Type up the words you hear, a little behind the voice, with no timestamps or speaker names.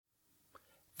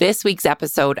This week's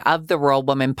episode of the Rural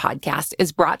Woman Podcast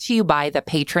is brought to you by the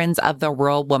patrons of the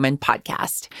Rural Woman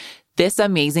Podcast. This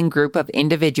amazing group of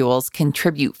individuals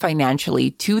contribute financially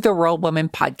to the Rural Woman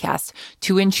Podcast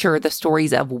to ensure the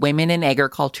stories of women in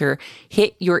agriculture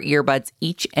hit your earbuds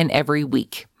each and every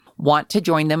week. Want to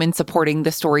join them in supporting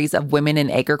the stories of women in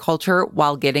agriculture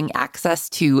while getting access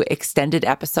to extended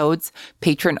episodes,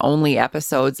 patron-only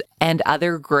episodes, and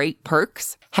other great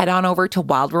perks? Head on over to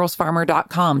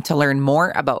wildrosefarmer.com to learn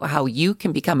more about how you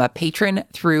can become a patron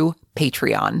through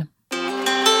Patreon.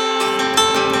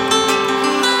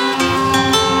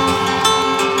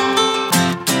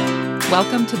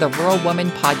 Welcome to the Rural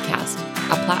Woman Podcast,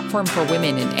 a platform for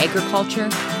women in agriculture,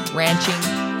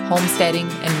 ranching, homesteading,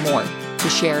 and more to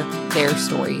share their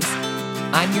stories.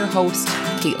 I'm your host,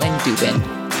 Caitlin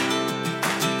Dubin.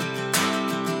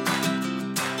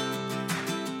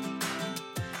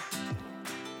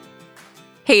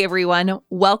 Hey everyone,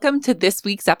 welcome to this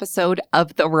week's episode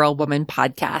of the Rural Woman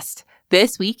Podcast.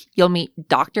 This week, you'll meet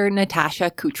Dr. Natasha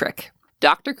Kutryk.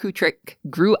 Dr. Kutryk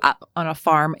grew up on a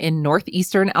farm in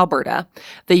northeastern Alberta.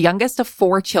 The youngest of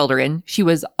 4 children, she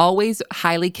was always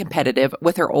highly competitive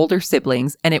with her older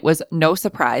siblings, and it was no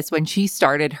surprise when she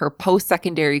started her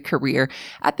post-secondary career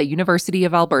at the University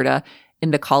of Alberta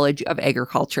in the College of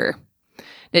Agriculture.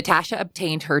 Natasha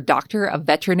obtained her Doctor of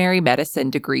Veterinary Medicine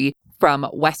degree from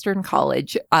Western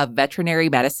College of Veterinary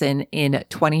Medicine in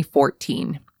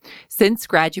 2014. Since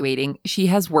graduating, she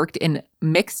has worked in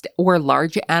mixed or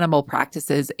large animal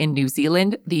practices in New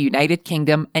Zealand, the United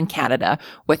Kingdom, and Canada,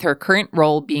 with her current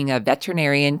role being a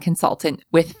veterinarian consultant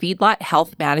with Feedlot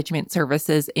Health Management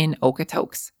Services in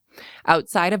Okotoks.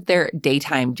 Outside of their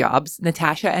daytime jobs,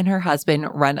 Natasha and her husband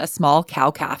run a small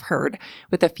cow-calf herd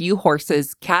with a few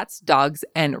horses, cats, dogs,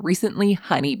 and recently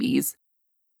honeybees.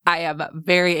 I am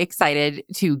very excited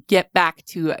to get back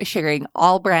to sharing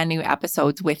all brand new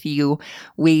episodes with you.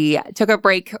 We took a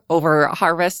break over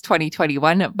Harvest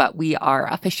 2021, but we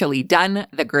are officially done.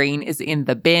 The grain is in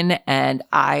the bin, and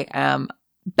I am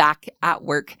back at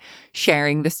work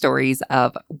sharing the stories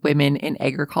of women in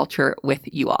agriculture with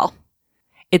you all.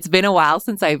 It's been a while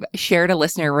since I've shared a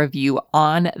listener review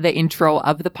on the intro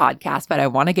of the podcast, but I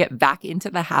want to get back into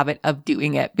the habit of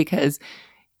doing it because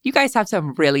you guys have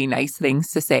some really nice things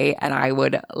to say, and I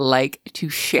would like to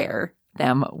share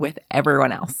them with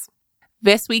everyone else.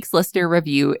 This week's listener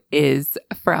review is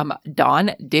from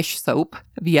Dawn Dish Soap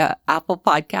via Apple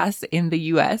Podcasts in the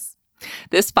US.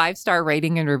 This 5-star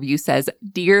rating and review says,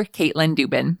 "Dear Caitlin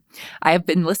Dubin, I have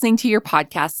been listening to your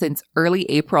podcast since early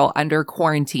April under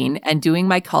quarantine and doing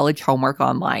my college homework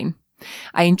online.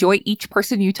 I enjoy each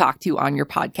person you talk to on your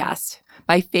podcast.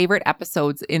 My favorite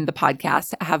episodes in the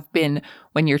podcast have been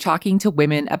when you're talking to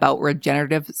women about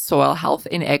regenerative soil health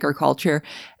in agriculture.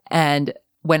 And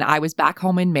when I was back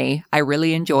home in May, I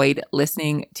really enjoyed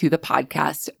listening to the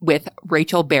podcast with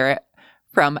Rachel Barrett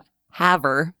from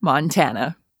Havre,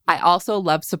 Montana. I also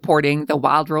love supporting the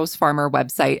Wild Rose Farmer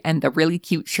website and the really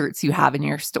cute shirts you have in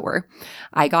your store.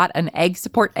 I got an Egg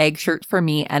Support Egg shirt for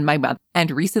me and my mother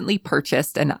and recently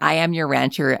purchased an I Am Your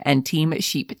Rancher and Team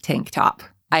Sheep tank top.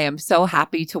 I am so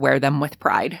happy to wear them with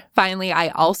pride. Finally, I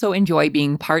also enjoy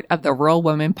being part of the Rural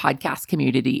Women Podcast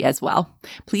community as well.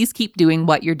 Please keep doing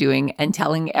what you're doing and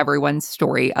telling everyone's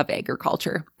story of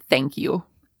agriculture. Thank you."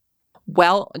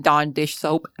 Well, Dawn Dish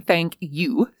Soap, thank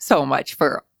you so much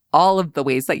for all of the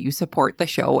ways that you support the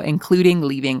show, including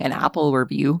leaving an Apple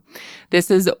review. This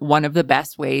is one of the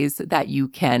best ways that you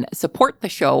can support the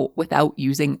show without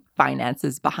using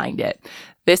finances behind it.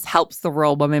 This helps the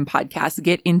Rural Woman Podcast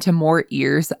get into more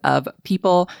ears of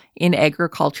people in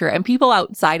agriculture and people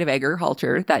outside of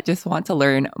agriculture that just want to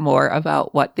learn more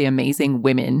about what the amazing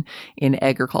women in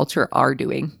agriculture are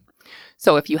doing.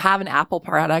 So if you have an Apple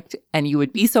product and you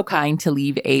would be so kind to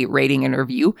leave a rating and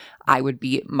review, I would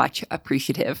be much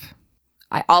appreciative.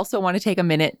 I also want to take a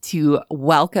minute to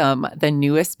welcome the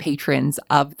newest patrons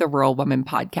of the Rural Woman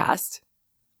Podcast.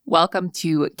 Welcome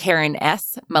to Karen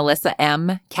S., Melissa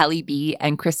M., Kelly B.,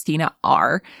 and Christina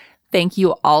R. Thank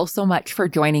you all so much for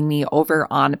joining me over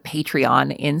on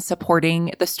Patreon in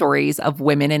supporting the stories of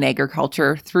women in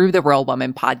agriculture through the Rural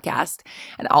Woman Podcast.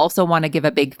 And also want to give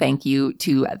a big thank you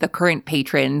to the current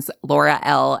patrons, Laura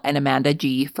L. and Amanda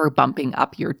G., for bumping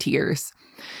up your tiers.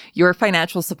 Your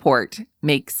financial support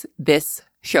makes this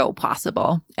show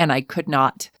possible, and I could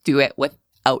not do it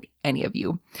without any of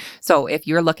you. So if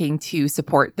you're looking to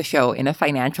support the show in a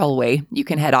financial way, you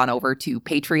can head on over to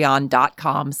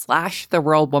patreon.com/The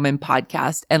Rural Woman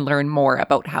Podcast and learn more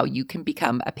about how you can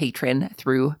become a patron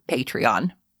through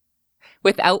Patreon.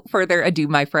 Without further ado,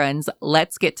 my friends,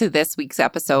 let's get to this week's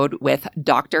episode with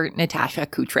Dr. Natasha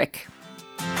Kutryk.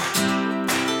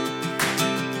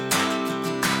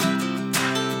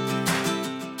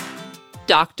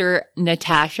 Dr.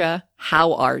 Natasha,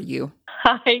 how are you?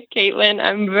 Hi, Caitlin.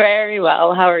 I'm very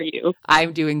well. How are you?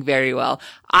 I'm doing very well.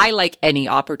 I like any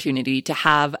opportunity to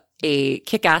have a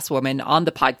kick-ass woman on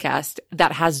the podcast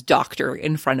that has doctor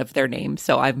in front of their name.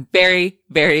 So I'm very,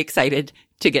 very excited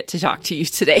to get to talk to you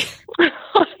today.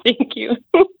 Thank you.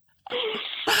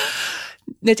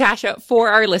 Natasha, for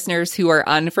our listeners who are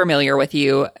unfamiliar with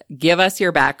you, give us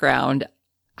your background.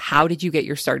 How did you get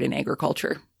your start in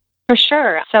agriculture? For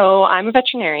sure. So I'm a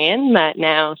veterinarian that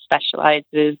now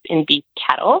specializes in beef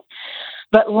cattle.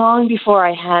 But long before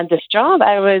I had this job,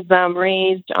 I was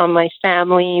raised on my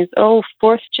family's,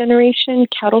 fourth generation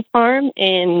cattle farm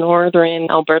in northern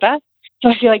Alberta. So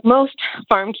I feel like most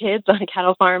farm kids on a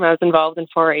cattle farm, I was involved in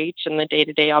 4-H and the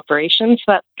day-to-day operations.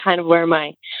 So that's kind of where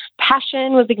my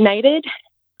passion was ignited.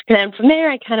 And then from there,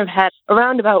 I kind of had a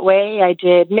roundabout way. I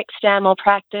did mixed animal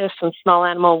practice and small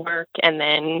animal work, and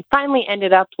then finally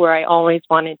ended up where I always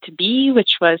wanted to be,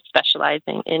 which was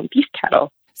specializing in beef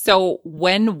cattle. So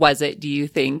when was it, do you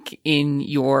think, in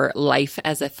your life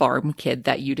as a farm kid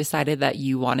that you decided that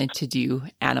you wanted to do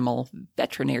animal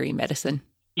veterinary medicine?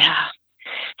 Yeah.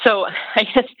 So I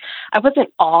guess I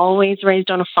wasn't always raised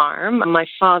on a farm. My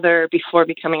father, before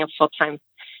becoming a full-time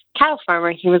cattle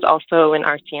farmer, he was also an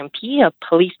RCMP, a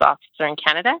police officer in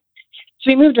Canada. So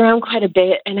we moved around quite a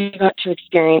bit, and I got to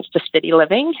experience the city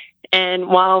living. And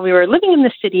while we were living in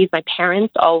the cities, my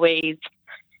parents always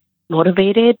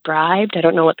motivated, bribed, I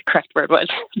don't know what the correct word was,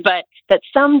 but that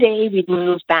someday we'd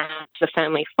move back to the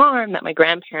family farm that my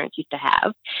grandparents used to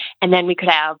have, and then we could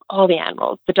have all the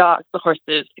animals, the dogs, the horses,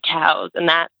 the cows, and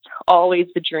that's always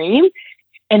the dream.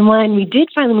 And when we did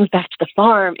finally move back to the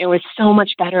farm, it was so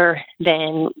much better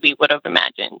than we would have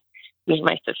imagined, me and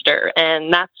my sister.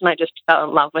 And that's when I just fell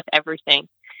in love with everything.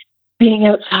 Being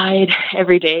outside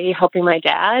every day, helping my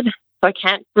dad. So I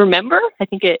can't remember. I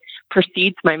think it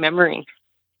precedes my memory.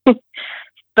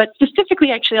 But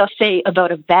specifically, actually, I'll say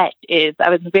about a vet is I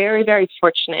was very, very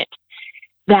fortunate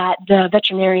that the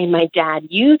veterinarian my dad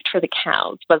used for the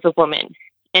cows was a woman.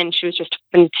 And she was just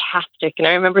fantastic. And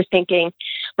I remember thinking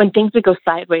when things would go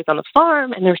sideways on the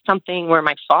farm and there's something where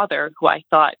my father, who I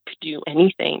thought could do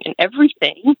anything and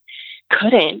everything,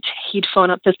 couldn't, he'd phone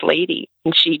up this lady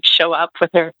and she'd show up with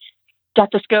her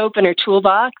stethoscope and her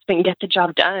toolbox and get the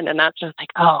job done. And that's just like,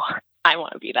 oh, I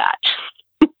want to be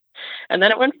that. And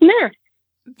then it went from there.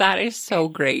 That is so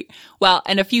great. Well,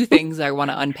 and a few things I want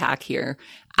to unpack here.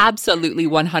 Absolutely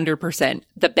 100%.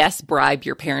 The best bribe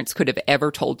your parents could have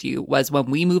ever told you was when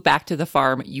we move back to the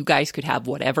farm, you guys could have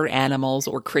whatever animals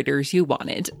or critters you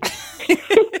wanted.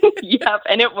 Yep,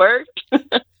 and it worked.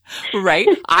 Right?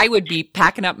 I would be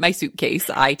packing up my suitcase,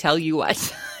 I tell you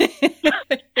what.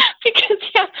 Because,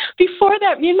 before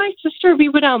that, me and my sister,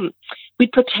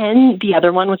 we'd pretend the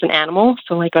other one was an animal.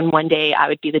 So like on one day I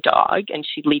would be the dog and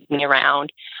she'd lead me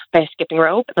around by a skipping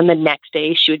rope. And then the next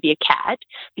day she would be a cat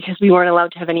because we weren't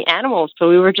allowed to have any animals. So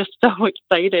we were just so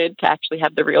excited to actually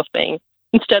have the real thing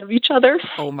instead of each other.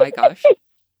 Oh my gosh.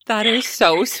 That is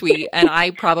so sweet. And I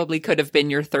probably could have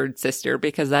been your third sister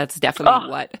because that's definitely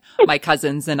what my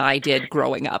cousins and I did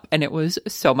growing up. And it was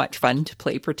so much fun to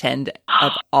play pretend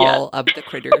of all of the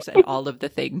critters and all of the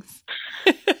things.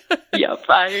 Yep,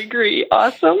 I agree.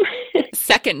 Awesome.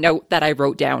 Second note that I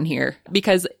wrote down here,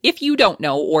 because if you don't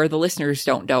know or the listeners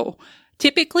don't know,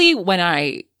 typically when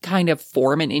I kind of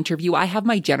form an interview, I have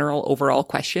my general overall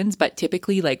questions, but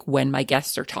typically like when my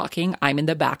guests are talking, I'm in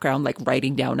the background like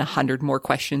writing down 100 more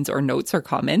questions or notes or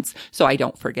comments so I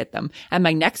don't forget them. And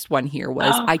my next one here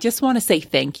was, I just want to say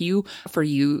thank you for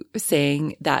you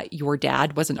saying that your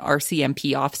dad was an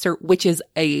RCMP officer, which is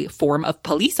a form of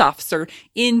police officer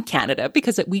in Canada,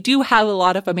 because we do have a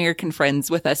lot of American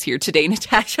friends with us here today,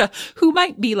 Natasha, who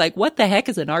might be like, what the heck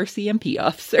is an RCMP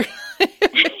officer?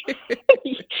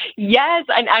 Yes,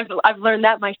 and I've learned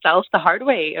that myself the hard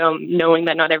way, knowing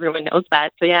that not everyone knows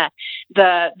that. So yeah,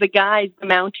 the guys, the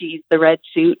Mounties, the red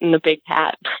suit and the big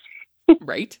hat.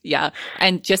 Right? Yeah.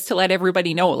 And just to let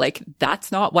everybody know, like,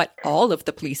 that's not what all of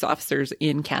the police officers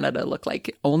in Canada look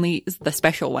like. Only the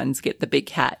special ones get the big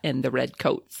hat and the red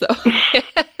coat. So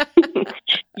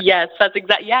yes, that's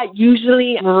exactly. Yeah,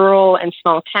 usually rural and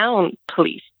small town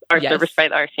police are serviced by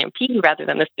the RCMP rather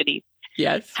than the cities.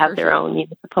 Yes, have their own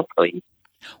municipal police.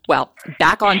 Well,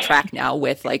 back on track now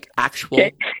with like actual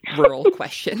rural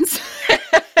questions.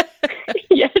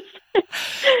 Yes.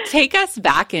 Take us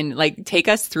back and like take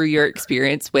us through your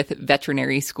experience with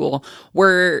veterinary school.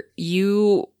 Were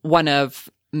you one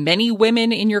of many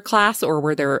women in your class, or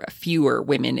were there fewer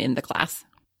women in the class?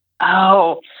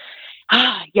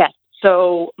 Yes.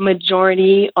 So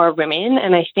majority are women.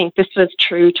 And I think this was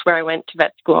true to where I went to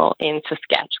vet school in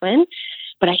Saskatchewan.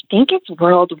 but I think it's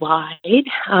worldwide.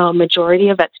 Majority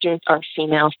of vet students are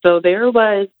female. So there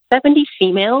was 70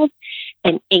 females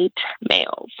and 8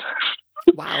 males.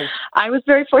 Wow. I was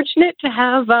very fortunate to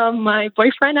have my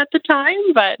boyfriend at the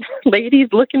time, but ladies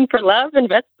looking for love in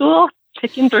vet school,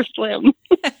 pickings are slim.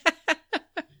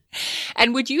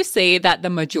 And would you say that the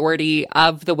majority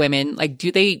of the women, like,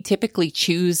 do they typically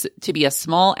choose to be a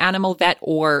small animal vet,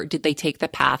 or did they take the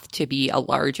path to be a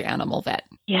large animal vet?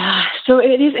 Yeah, so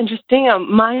it is interesting.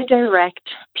 My direct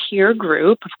peer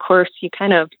group, of course, you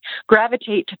kind of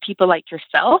gravitate to people like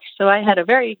yourself. So I had a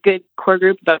very good core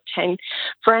group, about 10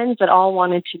 friends that all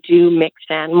wanted to do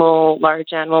mixed animal,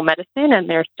 large animal medicine, and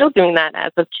they're still doing that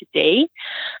as of today.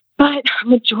 But a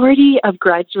majority of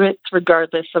graduates,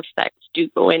 regardless of sex, do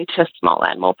go into small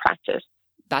animal practice.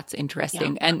 That's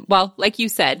interesting. Yeah. And well, like you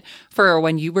said, for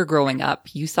when you were growing up,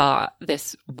 you saw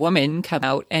this woman come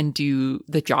out and do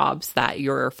the jobs that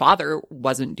your father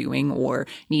wasn't doing or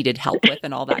needed help with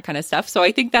and all that kind of stuff. So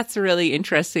I think that's really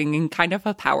interesting and kind of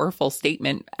a powerful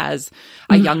statement as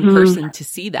a young person to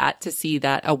see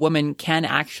that a woman can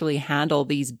actually handle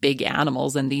these big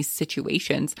animals and these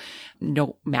situations,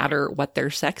 no matter what their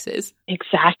sex is.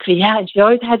 Exactly. Yeah. She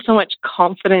always had so much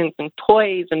confidence and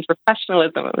poise and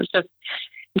professionalism.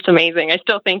 It's amazing. I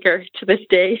still thank her to this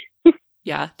day.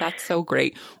 Yeah, that's so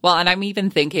great. Well, and I'm even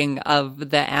thinking of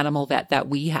the animal vet that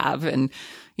we have. And,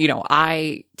 you know,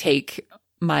 I take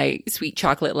my sweet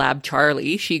chocolate lab,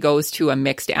 Charlie. She goes to a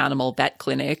mixed animal vet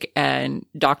clinic, and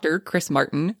Dr. Chris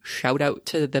Martin, shout out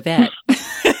to the vet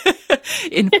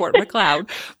in Fort McLeod.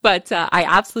 But I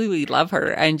absolutely love her.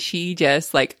 And she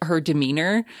just, like, her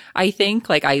demeanor, I think,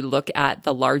 like, I look at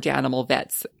the large animal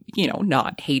vets, you know,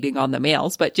 not hating on the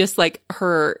males, but just like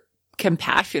her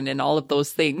compassion and all of those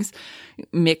things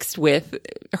mixed with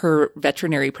her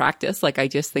veterinary practice. Like, I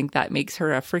just think that makes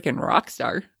her a freaking rock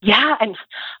star. Yeah. And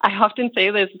I often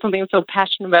say this, something I'm so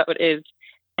passionate about is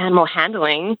animal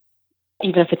handling,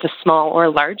 even if it's a small or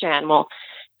a large animal.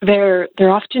 They're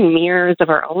often mirrors of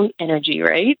our own energy,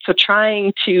 right? So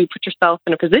trying to put yourself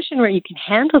in a position where you can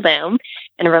handle them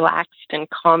in a relaxed and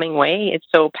calming way is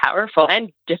so powerful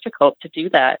and difficult to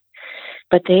do that.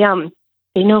 But they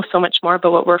know so much more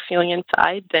about what we're feeling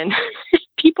inside than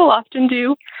people often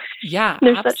do. Yeah,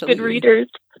 they're absolutely. Such good readers.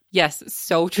 Yes,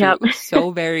 so true. Yep.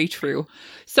 So very true.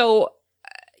 So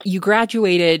you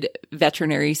graduated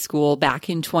veterinary school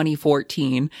back in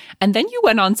 2014, and then you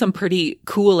went on some pretty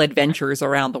cool adventures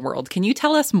around the world. Can you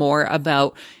tell us more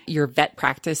about your vet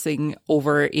practicing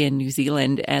over in New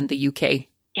Zealand and the UK?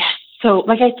 Yes. So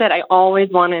like I said, I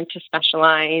always wanted to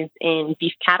specialize in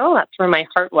beef cattle. That's where my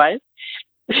heart was.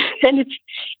 And it's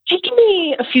taken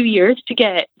me a few years to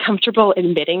get comfortable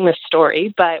admitting this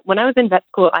story. But when I was in vet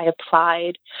school, I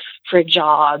applied for a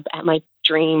job at my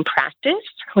dream practice,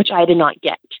 which I did not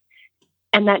get.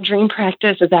 And that dream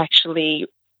practice is actually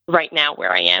right now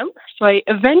where I am. So I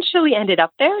eventually ended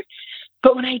up there.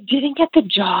 But when I didn't get the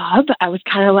job, I was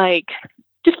kind of like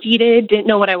defeated, didn't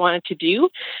know what I wanted to do.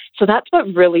 So that's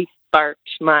what really sparked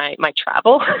my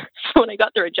travel. So when I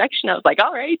got the rejection, I was like,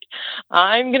 all right,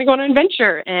 I'm going to go on an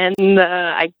adventure. And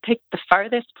I picked the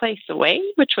farthest place away,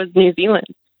 which was New Zealand.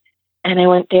 And I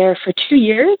went there for 2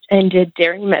 years and did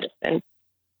dairy medicine,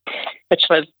 which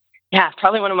was,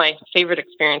 probably one of my favorite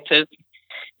experiences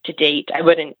to date. I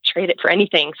wouldn't trade it for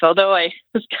anything. So although I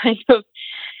was kind of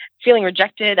feeling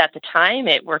rejected at the time,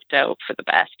 it worked out for the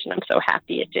best. And I'm so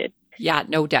happy it did. Yeah,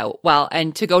 no doubt. Well,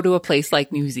 and to go to a place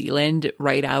like New Zealand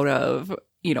right out of,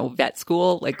 you know, vet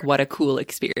school, like, what a cool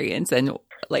experience and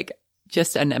like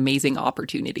just an amazing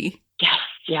opportunity. Yes.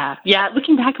 Yeah. Yeah.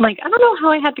 Looking back, I'm like, I don't know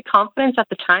how I had the confidence at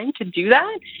the time to do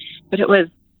that, but it was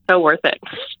so worth it.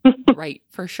 Right.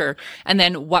 For sure. And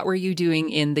then what were you doing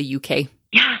in the UK?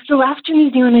 Yeah. So after New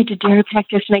Zealand, I did dairy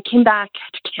practice and I came back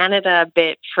to Canada a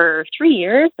bit for 3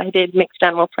 years. I did mixed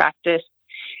animal practice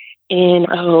in,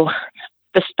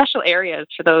 the special areas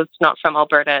for those not from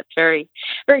Alberta. It's very,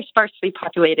 very sparsely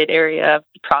populated area of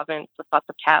the province with lots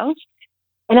of cows.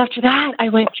 And after that, I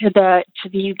went to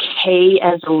the UK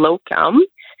as a locum.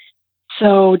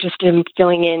 So just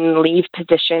filling in leave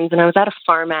positions, and I was at a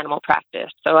farm animal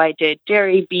practice. So I did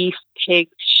dairy, beef,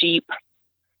 pigs, sheep,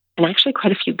 and actually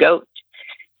quite a few goats.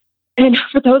 And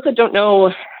for those that don't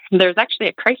know, there's actually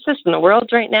a crisis in the world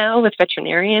right now with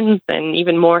veterinarians, and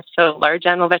even more so large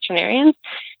animal veterinarians.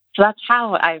 So that's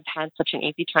how I've had such an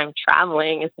easy time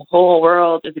traveling, is the whole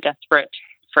world is desperate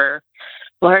for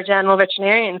large animal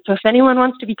veterinarians. So if anyone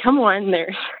wants to become one,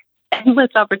 there's endless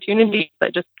opportunities. I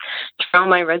just throw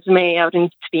my resume out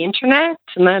into the internet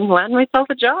and then land myself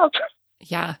a job.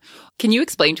 Yeah. Can you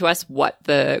explain to us what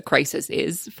the crisis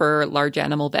is for large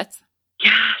animal vets?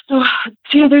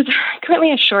 Yeah, there's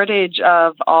currently a shortage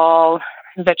of all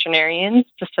veterinarians,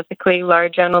 specifically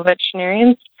large animal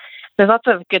veterinarians. There's lots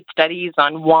of good studies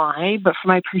on why, but from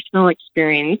my personal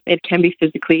experience, it can be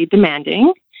physically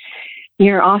demanding.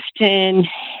 You're often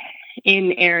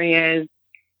in areas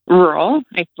rural,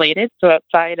 isolated, so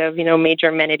outside of, major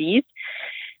amenities.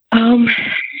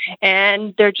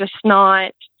 And there's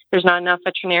not enough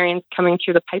veterinarians coming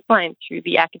through the pipeline through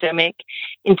the academic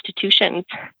institutions.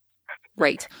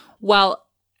 Right. Well,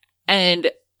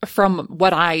 and from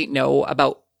what I know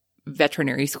about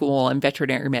veterinary school and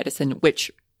veterinary medicine,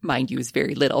 which mind you is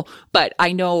very little, but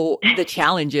I know the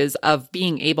challenges of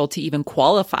being able to even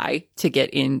qualify to get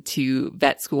into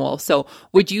vet school. So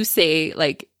would you say,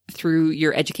 like, through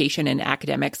your education and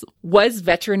academics, was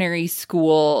veterinary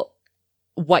school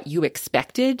what you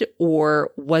expected,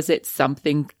 or was it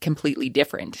something completely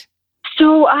different?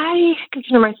 So I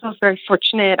consider myself very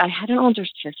fortunate. I had an older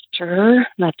sister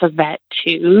that's a vet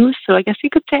too. So I guess you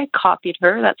could say I copied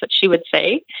her. That's what she would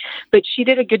say. But she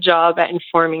did a good job at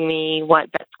informing me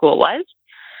what vet school was.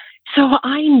 So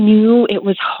I knew it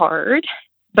was hard,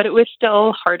 but it was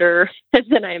still harder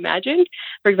than I imagined.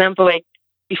 For example, like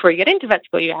before you get into vet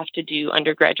school, you have to do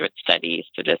undergraduate studies.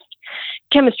 So just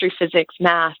chemistry, physics,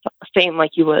 math, same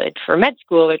like you would for med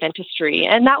school or dentistry.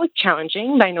 And that was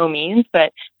challenging by no means,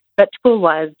 but vet school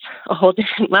was a whole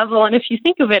different level. And if you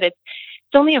think of it, it's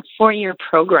only a 4-year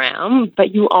program,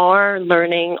 but you are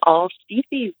learning all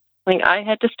species. Like I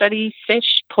had to study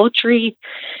fish, poultry,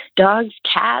 dogs,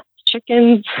 cats,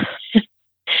 chickens.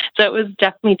 So it was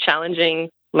definitely challenging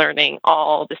learning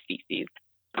all the species,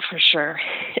 for sure.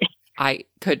 I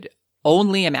could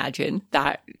only imagine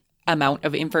that amount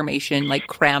of information like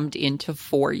crammed into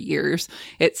 4 years.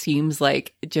 It seems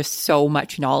like just so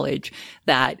much knowledge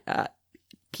that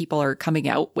people are coming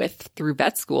out with through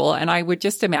vet school. And I would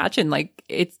just imagine like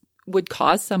it would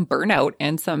cause some burnout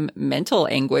and some mental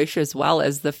anguish as well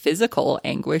as the physical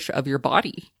anguish of your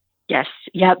body. Yes,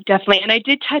 yeah, definitely. And I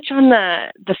did touch on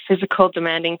the physical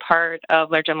demanding part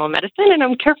of large animal medicine. And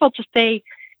I'm careful to say,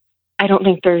 I don't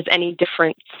think there's any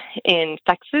difference in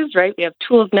sexes, right? We have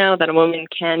tools now that a woman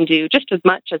can do just as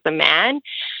much as a man.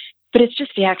 But it's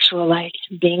just the actual, like,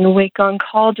 being awake on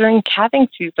call during calving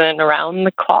season around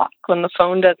the clock when the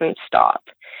phone doesn't stop.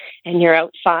 And you're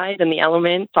outside in the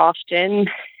elements often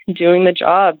doing the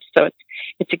job. So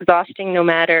it's exhausting no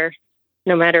matter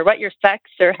what your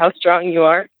sex or how strong you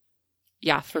are.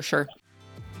 Yeah, for sure.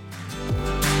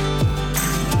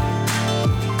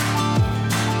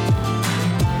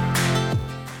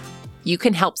 You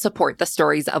can help support the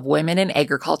stories of women in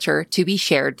agriculture to be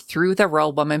shared through the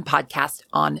Rural Woman podcast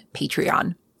on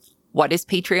Patreon. What is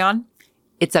Patreon?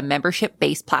 It's a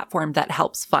membership-based platform that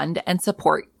helps fund and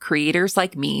support creators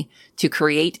like me to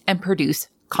create and produce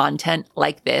content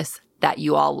like this that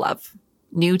you all love.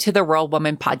 New to the Rural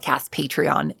Woman podcast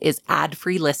Patreon is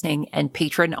ad-free listening and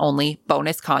patron-only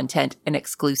bonus content and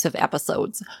exclusive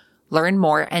episodes. Learn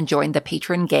more and join the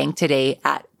patron gang today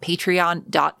at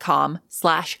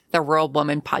patreon.com/The Rural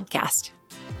Woman Podcast.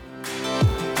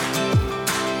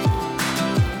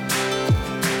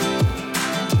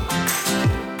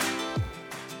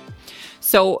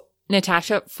 So,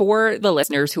 Natasha, for the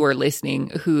listeners who are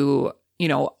listening who,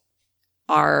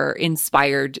 are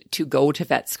inspired to go to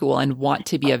vet school and want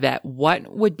to be a vet, what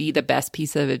would be the best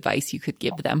piece of advice you could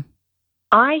give them?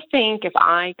 I think if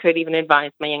I could even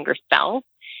advise my younger self,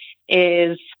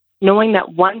 is knowing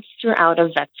that once you're out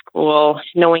of vet school,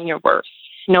 knowing your worth,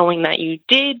 knowing that you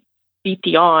did beat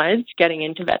the odds getting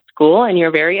into vet school and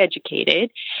you're very educated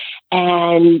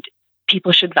and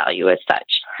people should value as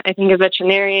such. I think as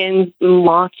veterinarians,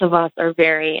 lots of us are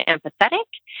very empathetic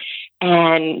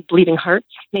and bleeding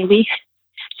hearts, maybe.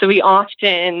 So we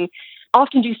often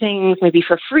do things maybe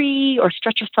for free or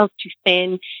stretch ourselves too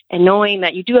thin, and knowing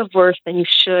that you do have worth, then you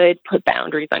should put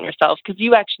boundaries on yourself. Because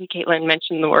you actually, Caitlin,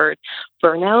 mentioned the word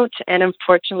burnout. And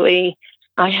unfortunately,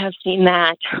 I have seen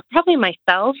that probably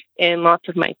myself in lots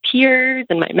of my peers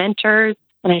and my mentors.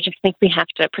 And I just think we have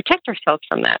to protect ourselves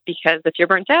from that, because if you're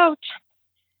burnt out,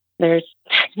 there's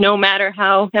no matter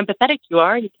how empathetic you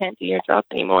are, you can't do your job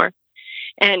anymore.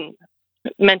 And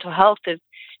mental health is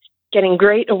getting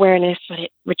great awareness,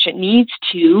 which it needs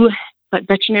to, but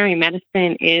veterinary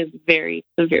medicine is very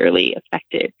severely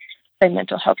affected by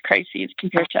mental health crises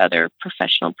compared to other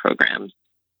professional programs.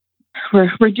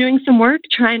 We're doing some work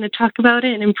trying to talk about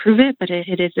it and improve it, but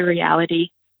it is a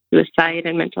reality, suicide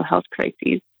and mental health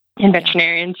crises in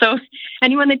veterinarians. So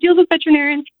anyone that deals with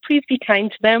veterinarians, please be kind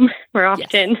to them. We're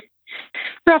often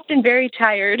We're often very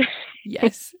tired.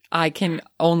 Yes, I can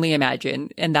only imagine.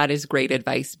 And that is great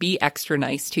advice. Be extra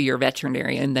nice to your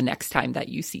veterinarian the next time that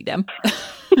you see them.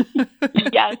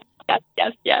 Yes, yes,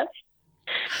 yes, yes.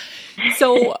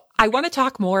 So I want to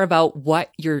talk more about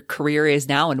what your career is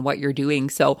now and what you're doing.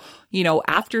 So,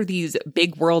 after these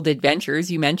big world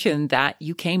adventures, you mentioned that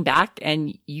you came back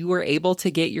and you were able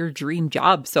to get your dream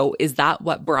job. So is that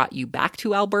what brought you back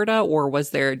to Alberta, or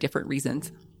was there different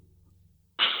reasons?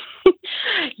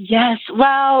 Yes,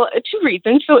 well, two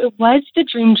reasons. So it was the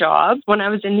dream job. When I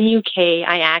was in the UK,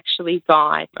 I actually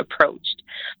got approached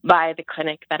by the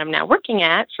clinic that I'm now working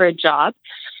at for a job.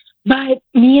 But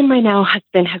me and my now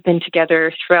husband have been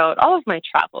together throughout all of my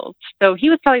travels. So he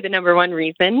was probably the number one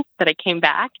reason that I came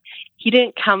back. He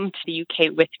didn't come to the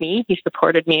UK with me. He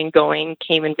supported me in going,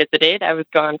 came and visited. I was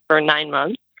gone for 9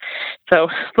 months. So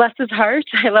bless his heart.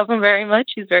 I love him very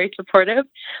much. He's very supportive.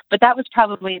 But that was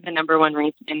probably the number one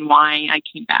reason why I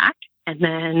came back. And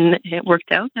then it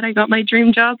worked out that I got my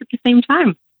dream job at the same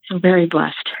time. So very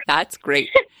blessed. That's great.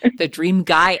 The dream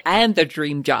guy and the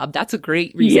dream job. That's a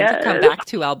great reason to come back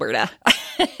to Alberta.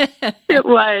 It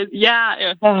was.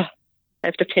 Yeah. I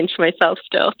have to pinch myself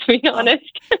still, to be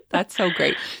honest. That's so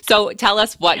great. So tell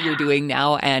us what you're doing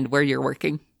now and where you're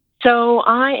working. So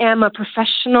I am a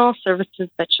professional services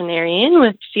veterinarian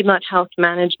with Feedlot Health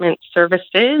Management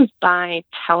Services by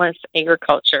TELUS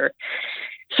Agriculture.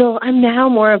 So I'm now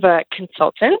more of a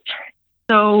consultant.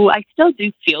 So I still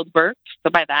do field work.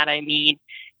 So by that I mean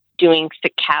doing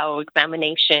sick cow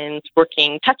examinations,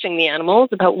 touching the animals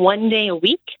about 1 day a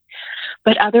week.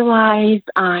 But otherwise,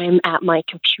 I'm at my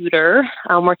computer.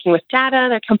 I'm working with data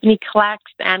the company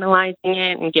collects, analyzing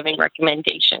it, and giving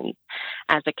recommendations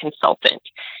as a consultant.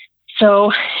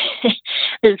 So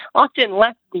there's often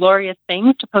less glorious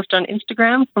things to post on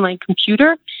Instagram from my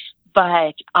computer,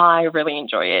 but I really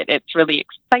enjoy it. It's really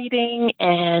exciting.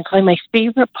 And probably my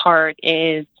favorite part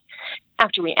is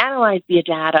after we analyze the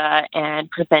data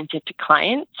and present it to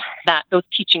clients, that those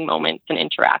teaching moments and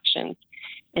interactions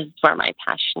is where my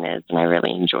passion is, and I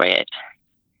really enjoy it.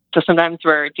 So sometimes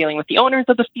we're dealing with the owners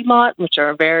of the feedlot, which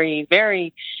are very,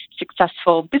 very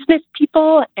successful business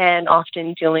people, and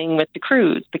often dealing with the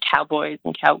crews, the cowboys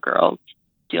and cowgirls,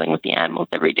 dealing with the animals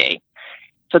every day.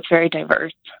 So it's very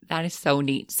diverse. That is so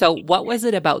neat. So what was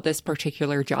it about this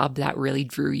particular job that really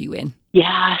drew you in?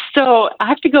 Yeah, so I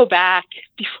have to go back.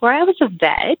 Before I was a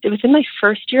vet, it was in my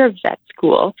first year of vet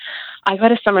school, I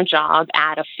got a summer job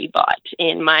at a feedlot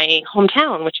in my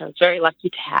hometown, which I was very lucky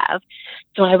to have.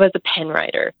 So I was a pen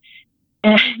writer.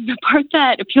 And the part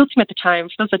that appealed to me at the time,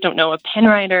 for those that don't know, a pen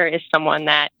writer is someone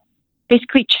that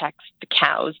basically checks the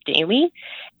cows daily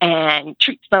and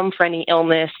treats them for any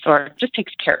illness or just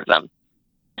takes care of them.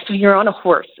 So you're on a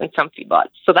horse in some feedlots.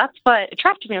 So that's what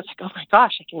attracted me. I was like, oh my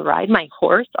gosh, I can ride my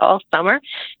horse all summer.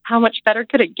 How much better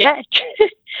could it get?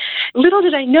 Little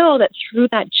did I know that through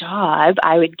that job,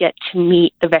 I would get to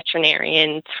meet the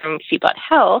veterinarians from Feedlot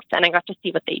Health, and I got to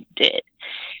see what they did.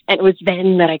 And it was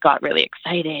then that I got really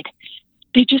excited.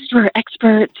 They just were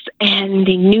experts, and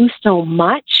they knew so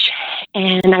much,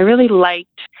 and I really liked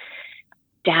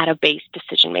data-based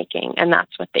decision-making, and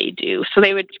that's what they do. So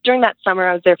they would, during that summer,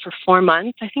 I was there for 4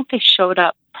 months. I think they showed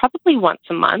up probably once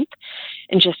a month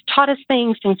and just taught us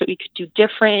things that we could do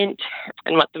different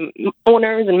and what the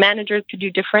owners and managers could do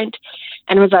different.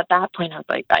 And it was at that point,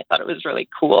 I thought it was really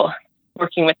cool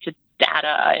working with the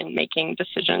data and making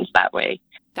decisions that way.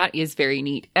 That is very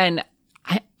neat. And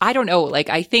I don't know,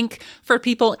 I think for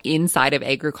people inside of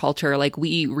agriculture,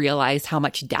 we realize how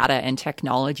much data and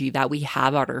technology that we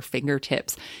have at our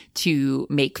fingertips to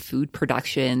make food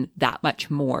production that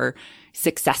much more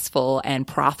successful and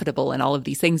profitable and all of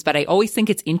these things. But I always think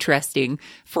it's interesting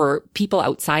for people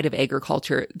outside of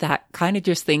agriculture that kind of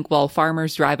just think, well,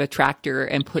 farmers drive a tractor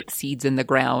and put seeds in the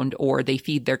ground, or they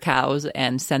feed their cows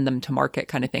and send them to market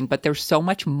kind of thing. But there's so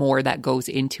much more that goes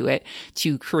into it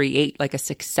to create a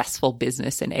successful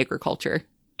business in agriculture.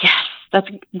 Yes, that's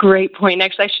a great point.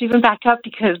 Actually, I should even back up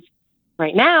because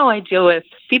right now I deal with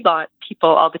feedlot people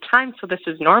all the time, so this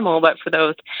is normal. But for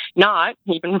those not,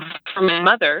 even for my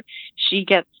mother, she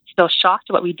gets still shocked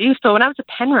at what we do. So when I was a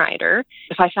pen writer,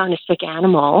 if I found a sick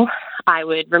animal, I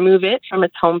would remove it from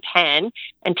its home pen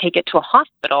and take it to a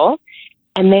hospital.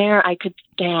 And there I could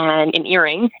scan an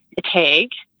earring, a tag,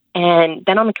 and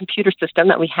then on the computer system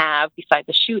that we have beside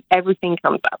the chute, everything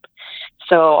comes up.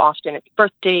 So often it's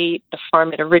birth date, the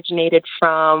farm it originated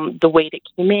from, the weight it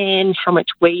came in, how much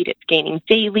weight it's gaining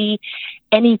daily,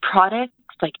 any products,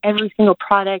 every single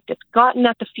product it's gotten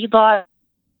at the feedlot,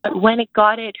 when it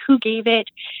got it, who gave it,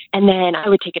 and then I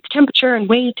would take its temperature and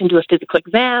weight and do a physical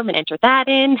exam and enter that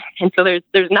in. And so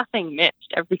there's nothing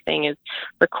missed. Everything is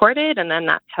recorded, and then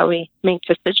that's how we make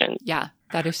decisions. Yeah,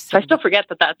 that is so I still forget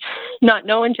that that's not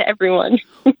known to everyone.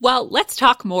 Well, let's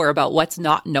talk more about what's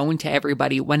not known to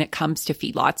everybody when it comes to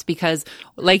feedlots, because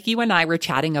like you and I were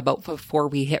chatting about before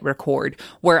we hit record,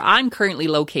 where I'm currently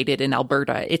located in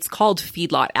Alberta, it's called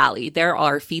Feedlot Alley. There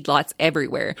are feedlots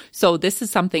everywhere. So this is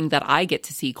something that I get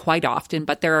to see quite often,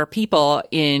 but there are people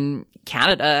in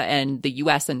Canada and the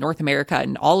US and North America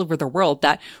and all over the world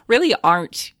that really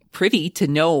aren't privy to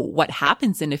know what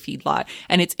happens in a feedlot.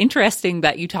 And it's interesting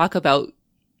that you talk about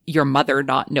your mother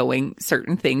not knowing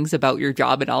certain things about your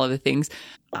job and all of the things.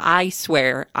 I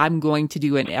swear I'm going to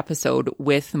do an episode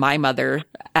with my mother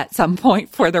at some point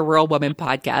for the Rural Woman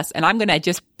podcast. And I'm going to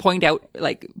just point out,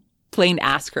 like, plain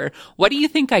ask her, what do you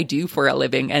think I do for a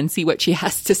living? And see what she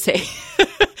has to say.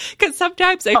 Because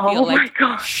sometimes I feel like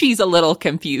she's a little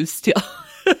confused still.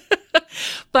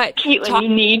 But Caitlin, you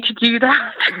need to do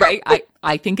that. Right.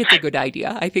 I think it's a good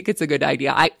idea.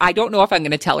 I don't know if I'm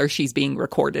going to tell her she's being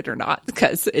recorded or not,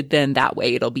 because then that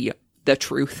way it'll be the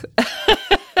truth.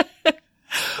 Yeah,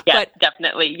 but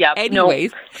definitely. Yeah.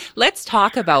 Anyways, let's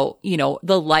talk about,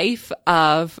 the life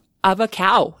of a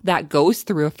cow that goes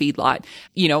through a feedlot.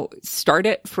 Start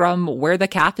it from where the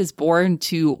calf is born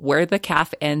to where the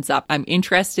calf ends up. I'm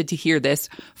interested to hear this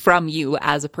from you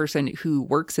as a person who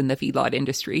works in the feedlot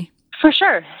industry. For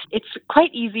sure. It's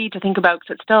quite easy to think about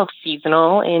because it's still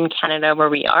seasonal in Canada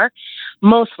where we are.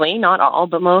 Mostly, not all,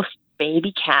 but most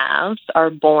baby calves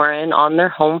are born on their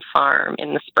home farm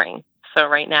in the spring. So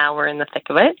right now we're in the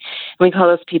thick of it. We call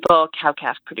those people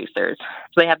cow-calf producers.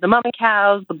 So they have the mama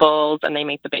cows, the bulls, and they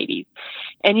make the babies.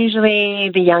 And usually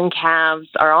the young calves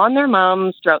are on their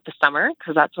mums throughout the summer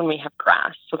because that's when we have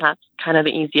grass. So that's kind of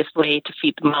the easiest way to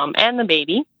feed the mom and the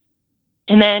baby.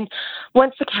 And then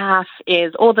once the calf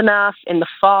is old enough in the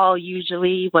fall,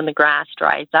 usually when the grass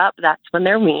dries up, that's when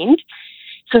they're weaned.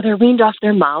 So they're weaned off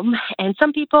their mom. And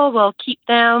some people will keep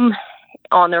them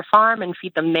on their farm and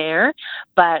feed them there,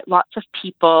 but lots of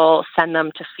people send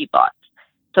them to feedlots.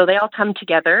 So they all come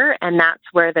together, and that's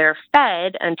where they're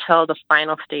fed until the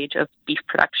final stage of beef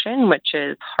production, which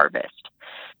is harvest.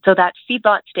 So that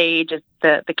feedlot stage is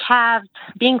the calves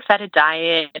being fed a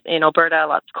diet in Alberta,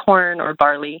 lots of corn or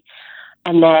barley.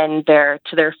 And then they're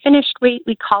to their finished weight,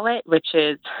 we call it, which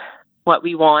is what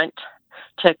we want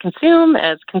to consume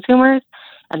as consumers.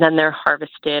 And then they're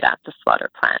harvested at the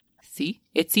slaughter plant. See,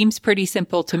 it seems pretty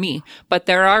simple to me, but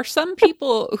there are some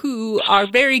people who are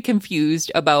very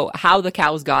confused about how the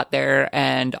cows got there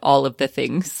and all of the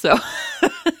things. So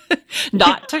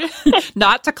not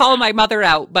to call my mother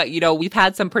out, but we've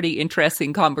had some pretty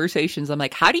interesting conversations. I'm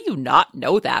like, how do you not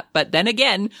know that? But then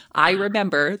again, I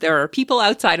remember there are people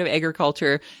outside of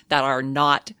agriculture that are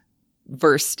not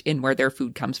versed in where their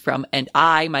food comes from. And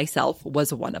I myself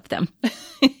was one of them.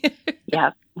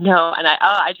 Yeah. No, and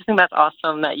I just think that's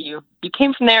awesome that you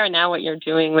came from there, and now what you're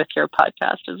doing with your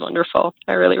podcast is wonderful.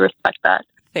 I really respect that.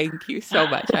 Thank you so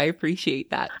much. I appreciate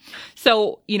that.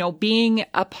 So, being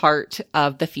a part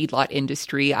of the feedlot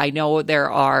industry, I know there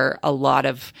are a lot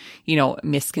of,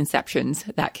 misconceptions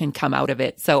that can come out of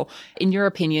it. So in your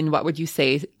opinion, what would you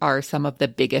say are some of the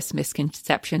biggest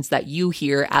misconceptions that you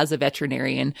hear as a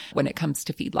veterinarian when it comes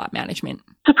to feedlot management?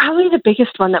 So probably the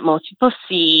biggest one that most people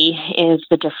see is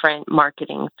the different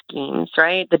marketing schemes,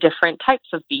 right? The different types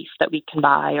of beef that we can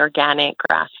buy, organic,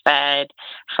 grass-fed,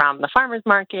 from the farmer's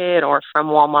market or from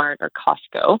Walmart or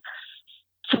Costco.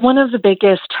 So one of the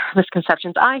biggest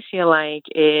misconceptions I feel like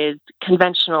is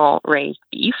conventional raised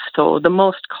beef. So the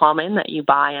most common that you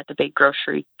buy at the big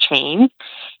grocery chains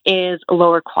is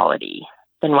lower quality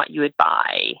than what you would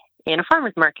buy in a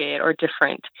farmer's market or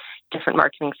different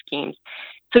marketing schemes.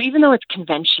 So even though it's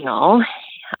conventional,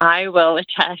 I will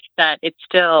attest that it's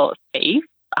still safe,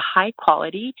 high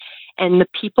quality, and the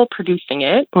people producing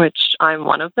it, which I'm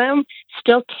one of them,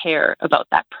 still care about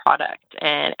that product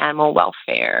and animal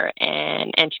welfare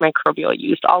and antimicrobial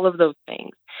use, all of those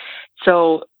things.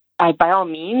 So by all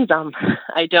means,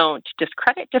 I don't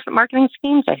discredit different marketing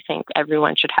schemes. I think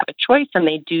everyone should have a choice, and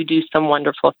they do some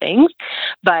wonderful things.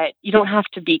 But you don't have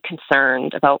to be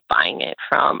concerned about buying it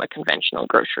from a conventional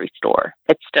grocery store.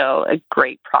 It's still a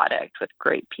great product with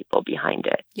great people behind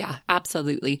it. Yeah,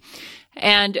 absolutely.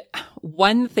 And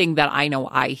one thing that I know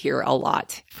I hear a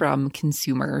lot from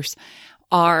consumers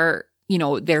are,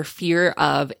 their fear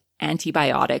of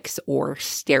antibiotics or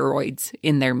steroids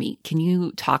in their meat. Can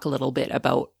you talk a little bit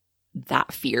about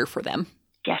that fear for them?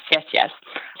 Yes.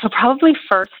 So probably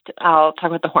first I'll talk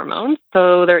about the hormones.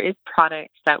 So there is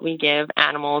products that we give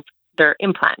animals they're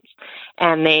implants,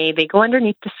 and they go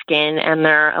underneath the skin, and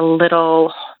they're a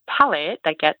little pellet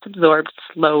that gets absorbed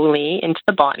slowly into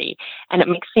the body, and it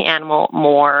makes the animal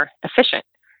more efficient.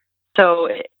 So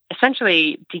it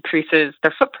essentially decreases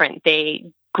their footprint.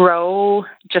 They grow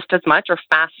just as much or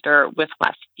faster with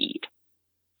less feed.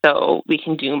 So we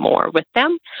can do more with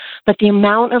them. But the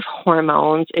amount of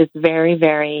hormones is very,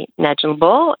 very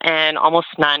negligible and almost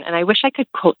none. And I wish I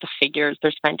could quote the figures.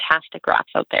 There's fantastic graphs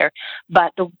out there.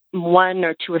 But the 1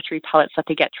 or 2 or 3 pellets that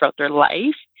they get throughout their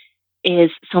life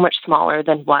is so much smaller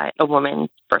than what a woman's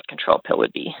birth control pill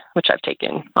would be, which I've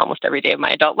taken almost every day of my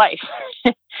adult life.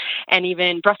 And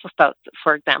even Brussels sprouts,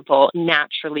 for example,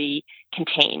 naturally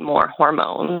contain more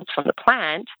hormones from the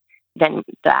plant than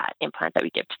that implant that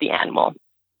we give to the animal.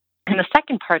 And the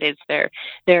second part is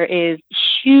there is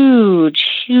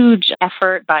huge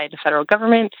effort by the federal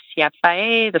government,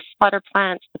 CFIA, the slaughter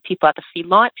plants, the people at the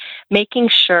feedlot, making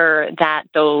sure that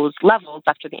those levels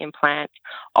after the implant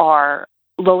are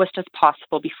lowest as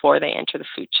possible before they enter the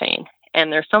food chain.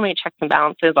 And there's so many checks and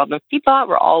balances on the feedlot.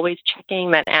 We're always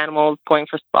checking that animals going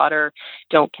for slaughter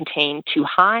don't contain too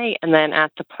high. And then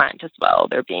at the plant as well,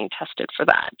 they're being tested for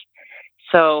that.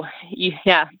 So,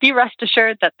 be rest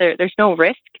assured that there's no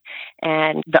risk,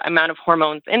 and the amount of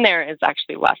hormones in there is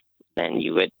actually less than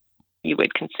you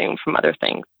would consume from other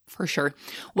things. For sure.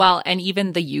 Well, and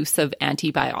even the use of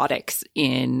antibiotics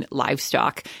in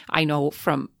livestock, I know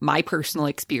from my personal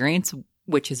experience,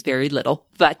 which is very little,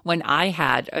 but when I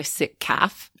had a sick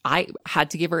calf, I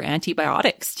had to give her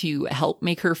antibiotics to help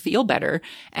make her feel better.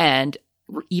 And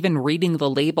even reading the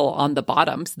label on the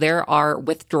bottoms, there are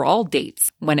withdrawal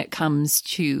dates when it comes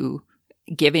to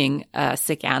giving a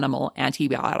sick animal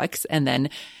antibiotics, and then,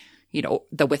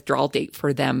 the withdrawal date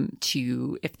for them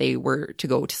to, if they were to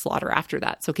go to slaughter after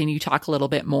that. So can you talk a little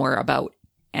bit more about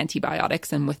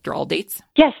antibiotics and withdrawal dates?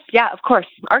 Yes, of course.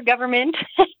 Our government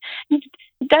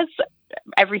does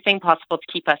everything possible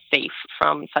to keep us safe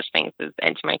from such things as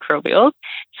antimicrobials.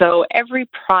 So every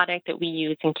product that we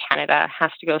use in Canada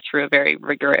has to go through a very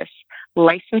rigorous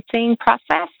licensing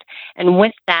process. And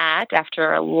with that,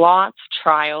 after lots of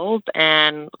trials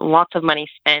and lots of money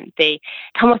spent, they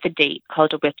come with a date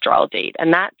called a withdrawal date.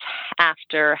 And that's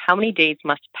after how many days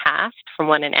must pass from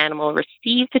when an animal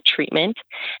receives the treatment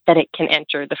that it can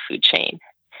enter the food chain.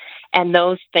 And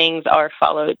those things are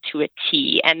followed to a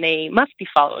T, and they must be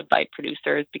followed by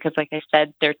producers because, like I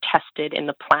said, they're tested in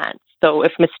the plants. So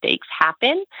if mistakes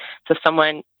happen, so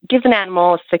someone gives a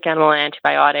sick animal, an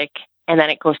antibiotic, and then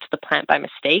it goes to the plant by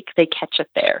mistake, they catch it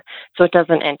there. So it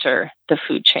doesn't enter the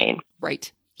food chain. Right.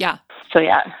 Yeah. So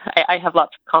I have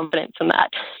lots of confidence in that.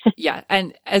 Yeah.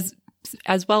 And as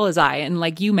well as and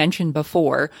like you mentioned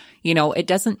before, it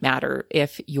doesn't matter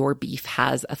if your beef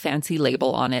has a fancy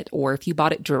label on it or if you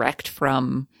bought it direct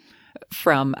from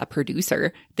a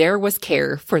producer. There was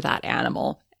care for that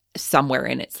animal somewhere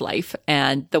in its life.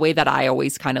 And the way that I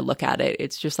always kind of look at it,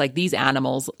 it's just like these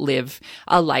animals live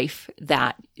a life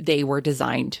that they were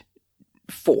designed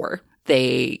for.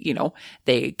 They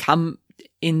come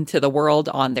into the world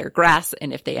on their grass.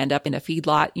 And if they end up in a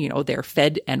feedlot, they're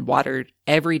fed and watered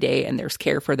every day, and there's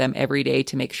care for them every day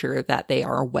to make sure that they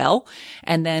are well.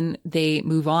 And then they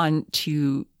move on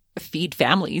to feed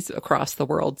families across the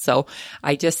world. So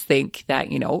I just think that,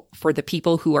 for the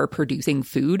people who are producing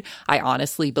food, I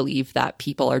honestly believe that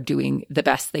people are doing the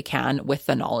best they can with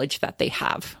the knowledge that they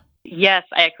have. Yes,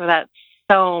 I echo that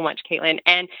so much, Caitlin.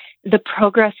 And the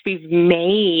progress we've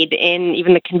made in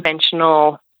even the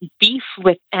conventional beef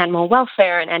with animal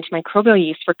welfare and antimicrobial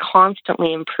use, we're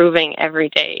constantly improving every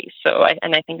day. So I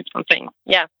think it's something,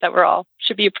 that we're all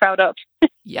should be proud of.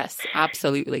 Yes,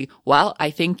 absolutely. Well,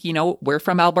 I think, we're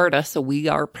from Alberta, so we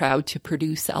are proud to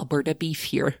produce Alberta beef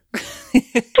here.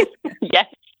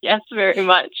 Yes, very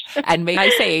much. And may I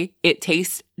say, it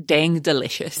tastes dang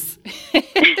delicious.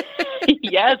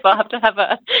 Yes, I'll have to have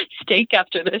a steak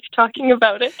after this talking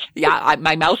about it. Yeah,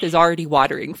 my mouth is already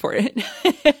watering for it.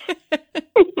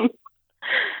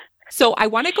 So I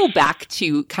want to go back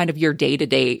to kind of your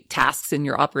day-to-day tasks and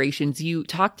your operations. You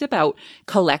talked about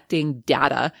collecting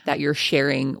data that you're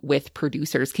sharing with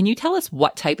producers. Can you tell us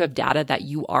what type of data that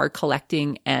you are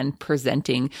collecting and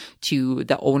presenting to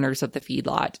the owners of the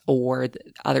feedlot or the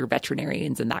other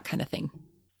veterinarians and that kind of thing?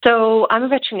 So I'm a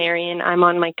veterinarian. I'm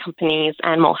on my company's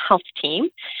animal health team.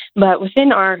 But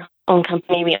within our own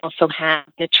company, we also have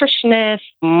nutritionists,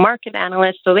 market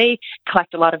analysts. So they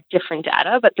collect a lot of different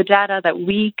data, but the data that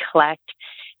we collect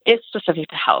is specific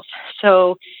to health.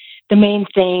 So the main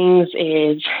things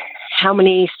is how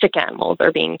many sick animals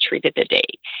are being treated a day.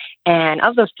 And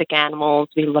of those sick animals,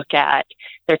 we look at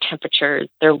their temperatures,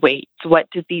 their weights, what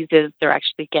diseases they're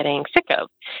actually getting sick of.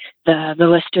 The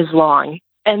list is long.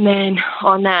 And then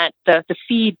on that, the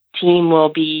feed team will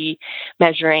be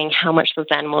measuring how much those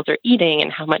animals are eating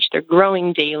and how much they're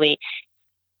growing daily.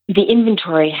 The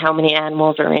inventory, how many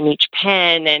animals are in each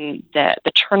pen, and the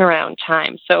turnaround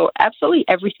time. So absolutely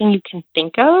everything you can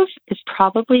think of is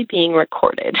probably being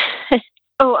recorded.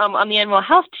 On the animal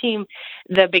health team,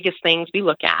 the biggest things we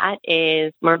look at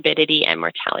is morbidity and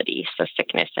mortality, so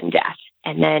sickness and death.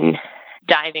 And then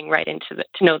diving right into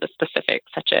to know the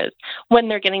specifics, such as when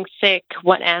they're getting sick,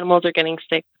 what animals are getting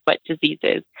sick, what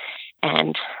diseases,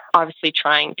 and obviously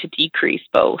trying to decrease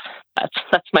both.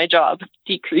 That's my job,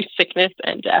 decrease sickness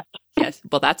and death. Yes,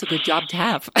 well, that's a good job to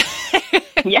have.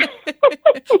 Yeah.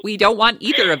 We don't want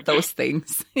either of those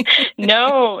things.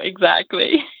 No,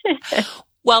 exactly.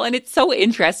 Well, and it's so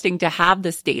interesting to have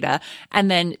this data and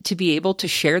then to be able to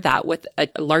share that with a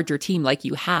larger team like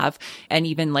you have. And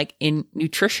even like in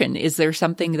nutrition, is there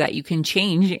something that you can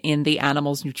change in the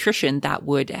animal's nutrition that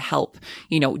would help,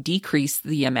 decrease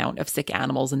the amount of sick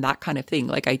animals and that kind of thing?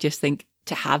 Like, I just think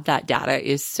to have that data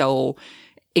is so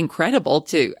incredible,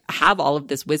 to have all of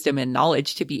this wisdom and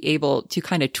knowledge to be able to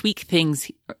kind of tweak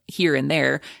things here and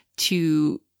there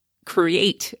to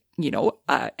create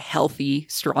a healthy,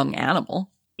 strong animal.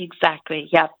 Exactly.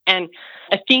 Yeah. And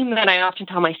a theme that I often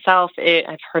tell myself,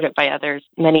 I've heard it by others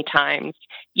many times,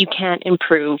 you can't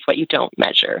improve what you don't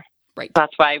measure. Right.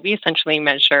 That's why we essentially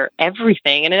measure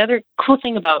everything. And another cool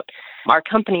thing about our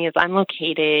company is I'm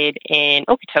located in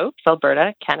Okotoks,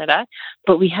 Alberta, Canada,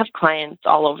 but we have clients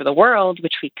all over the world,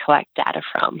 which we collect data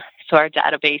from. So our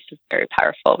database is very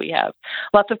powerful. We have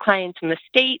lots of clients in the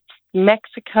States,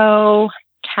 Mexico,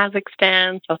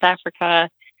 Kazakhstan, South Africa,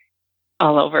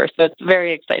 all over. So it's a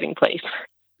very exciting place.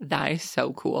 That is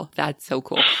so cool. That's so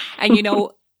cool. And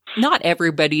not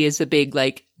everybody is a big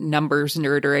numbers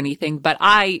nerd or anything, but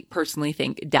I personally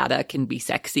think data can be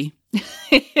sexy.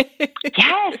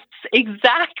 Yes,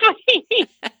 exactly.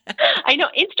 I know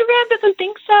Instagram doesn't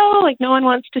think so. No one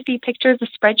wants to see pictures of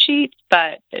spreadsheets,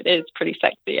 but it is pretty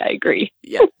sexy. I agree.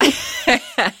 Yeah.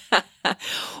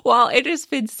 Well, it has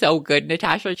been so good,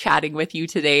 Natasha, chatting with you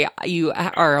today. You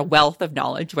are a wealth of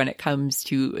knowledge when it comes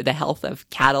to the health of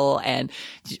cattle and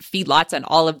feedlots and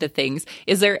all of the things.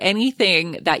 Is there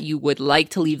anything that you would like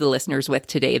to leave the listeners with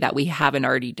today that we haven't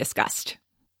already discussed?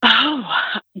 Oh,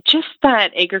 just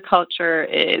that agriculture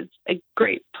is a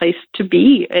great place to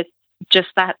be. It's just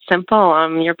that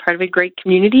simple. You're part of a great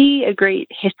community, a great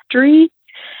history.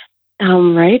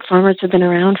 Right? Farmers have been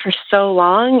around for so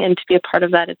long, and to be a part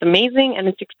of that is amazing, and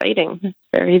it's exciting. It's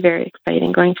very, very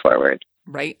exciting going forward.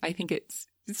 Right? I think it's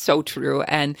so true.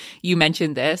 And you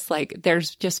mentioned this,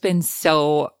 there's just been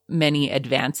so many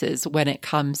advances when it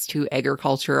comes to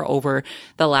agriculture over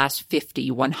the last 50,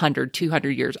 100, 200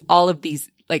 years. All of these,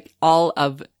 all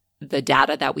of the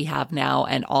data that we have now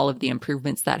and all of the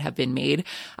improvements that have been made,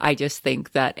 I just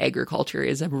think that agriculture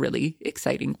is a really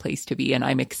exciting place to be. And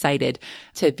I'm excited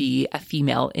to be a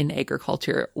female in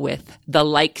agriculture with the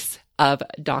likes of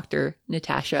Dr.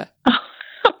 Natasha.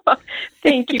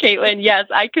 Thank you, Caitlin. Yes,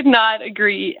 I could not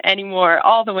agree anymore.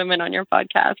 All the women on your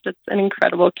podcast, it's an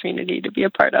incredible community to be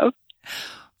a part of.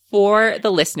 For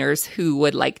the listeners who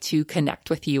would like to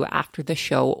connect with you after the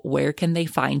show, where can they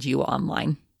find you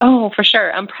online? Oh, for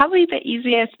sure. Probably the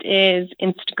easiest is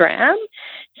Instagram.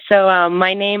 So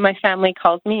my name, my family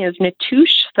calls me is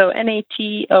Natoosh, so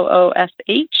NATOOSH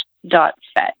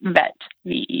vet,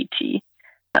 VET.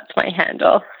 That's my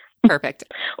handle. Perfect.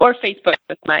 Or Facebook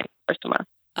with my personal one.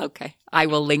 Okay. I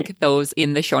will link those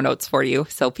in the show notes for you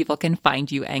so people can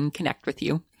find you and connect with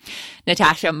you.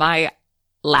 Natasha, my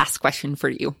last question for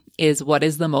you is, what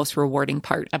is the most rewarding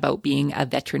part about being a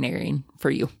veterinarian for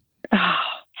you? Oh,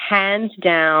 hands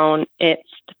down, it's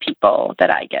the people that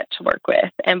I get to work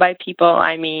with. And by people,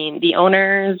 I mean the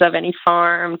owners of any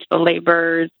farm, to the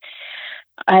laborers,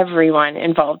 everyone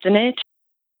involved in it.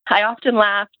 I often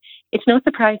laugh. It's no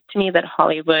surprise to me that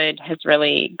Hollywood has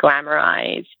really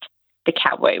glamorized the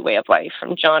cowboy way of life,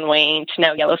 from John Wayne to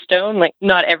now Yellowstone.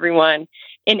 Not everyone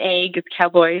in ag is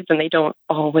cowboys, and they don't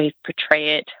always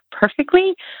portray it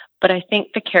perfectly. But I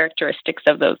think the characteristics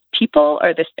of those people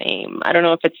are the same. I don't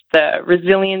know if it's the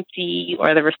resiliency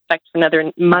or the respect for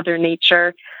Mother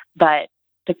Nature, but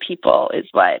the people is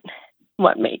what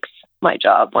makes my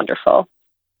job wonderful.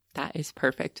 That is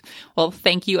perfect. Well,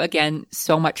 thank you again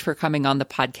so much for coming on the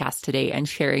podcast today and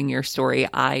sharing your story.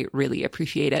 I really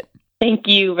appreciate it. Thank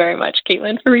you very much,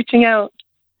 Caitlin, for reaching out.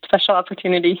 Special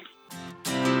opportunity.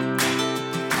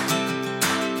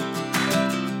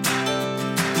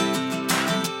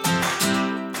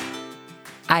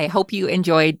 I hope you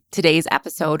enjoyed today's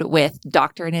episode with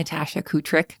Dr. Natasha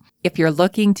Kutryk. If you're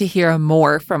looking to hear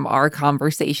more from our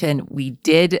conversation, we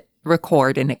did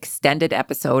record an extended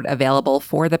episode available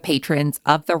for the patrons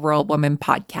of the Rural Woman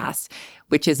podcast,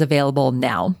 which is available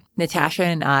now. Natasha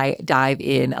and I dive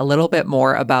in a little bit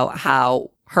more about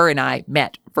how her and I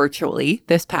met virtually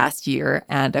this past year,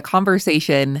 and a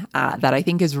conversation that I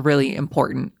think is really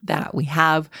important that we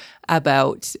have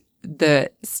about the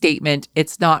statement,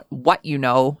 it's not what you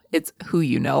know, it's who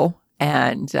you know,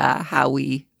 and how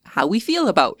we feel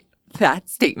about that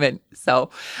statement. So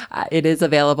it is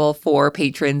available for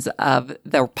patrons of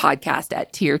the podcast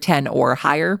at tier 10 or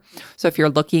higher. So if you're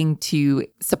looking to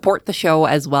support the show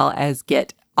as well as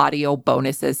get audio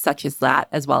bonuses such as that,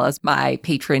 as well as my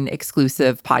patron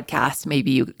exclusive podcast,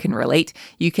 maybe you can relate,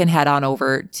 you can head on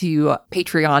over to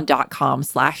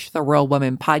patreon.com/The Rural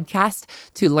Woman Podcast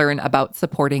to learn about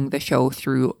supporting the show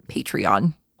through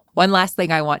Patreon. One last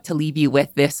thing I want to leave you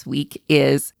with this week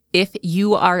is if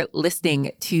you are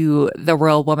listening to the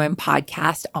Rural Woman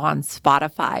podcast on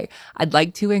Spotify, I'd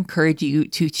like to encourage you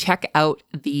to check out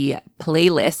the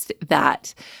playlist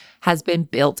that has been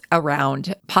built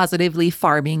around Positively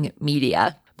Farming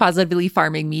Media. Positively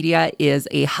Farming Media is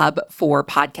a hub for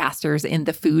podcasters in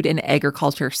the food and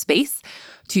agriculture space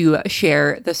to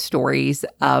share the stories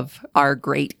of our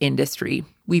great industry.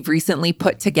 We've recently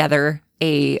put together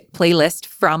a playlist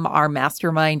from our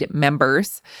mastermind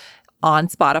members on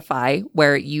Spotify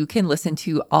where you can listen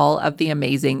to all of the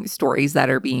amazing stories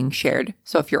that are being shared.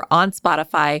 So if you're on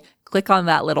Spotify, click on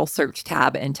that little search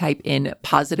tab and type in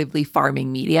Positively Farming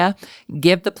Media.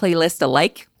 Give the playlist a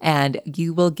like, and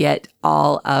you will get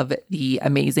all of the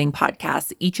amazing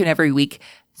podcasts each and every week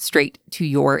straight to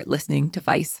your listening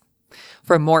device.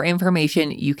 For more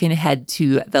information, you can head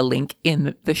to the link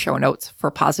in the show notes for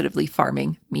Positively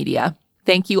Farming Media.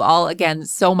 Thank you all again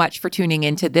so much for tuning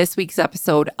into this week's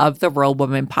episode of the Rural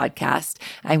Woman Podcast,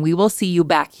 and we will see you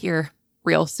back here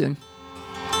real soon.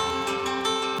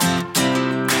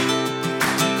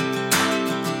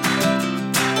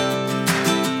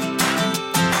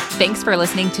 Thanks for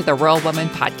listening to the Rural Woman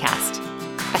Podcast.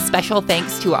 A special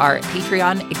thanks to our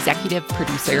Patreon executive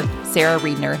producer, Sarah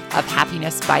Riedner of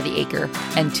Happiness by the Acre,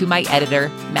 and to my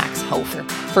editor, Max Hofer.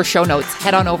 For show notes,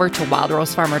 head on over to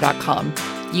wildrosefarmer.com.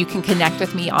 You can connect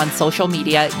with me on social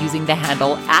media using the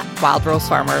handle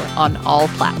 @WildRoseFarmer on all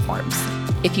platforms.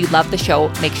 If you love the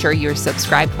show, make sure you're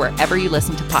subscribed wherever you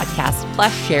listen to podcasts,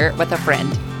 plus share it with a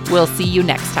friend. We'll see you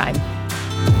next time.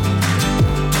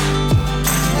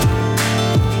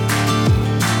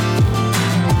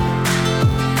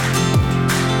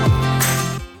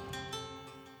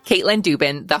 Caitlin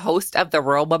Dubin, the host of the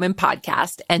Rural Woman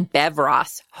podcast, and Bev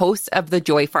Ross, host of the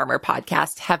Joy Farmer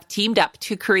podcast, have teamed up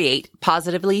to create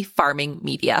Positively Farming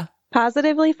Media.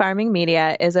 Positively Farming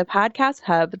Media is a podcast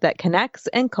hub that connects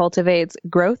and cultivates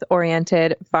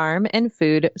growth-oriented farm and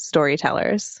food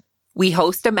storytellers. We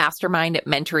host a mastermind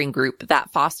mentoring group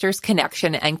that fosters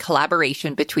connection and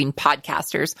collaboration between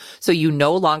podcasters, so you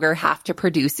no longer have to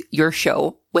produce your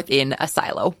show within a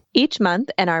silo. Each month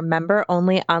in our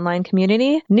member-only online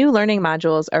community, new learning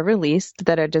modules are released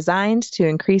that are designed to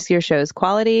increase your show's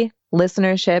quality,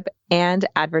 listenership, and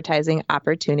advertising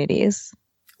opportunities.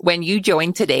 When you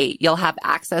join today, you'll have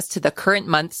access to the current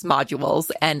month's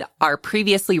modules and our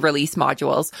previously released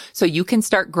modules, so you can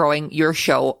start growing your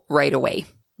show right away.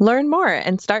 Learn more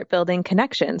and start building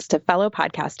connections to fellow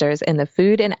podcasters in the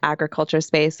food and agriculture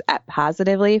space at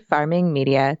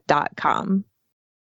positivelyfarmingmedia.com.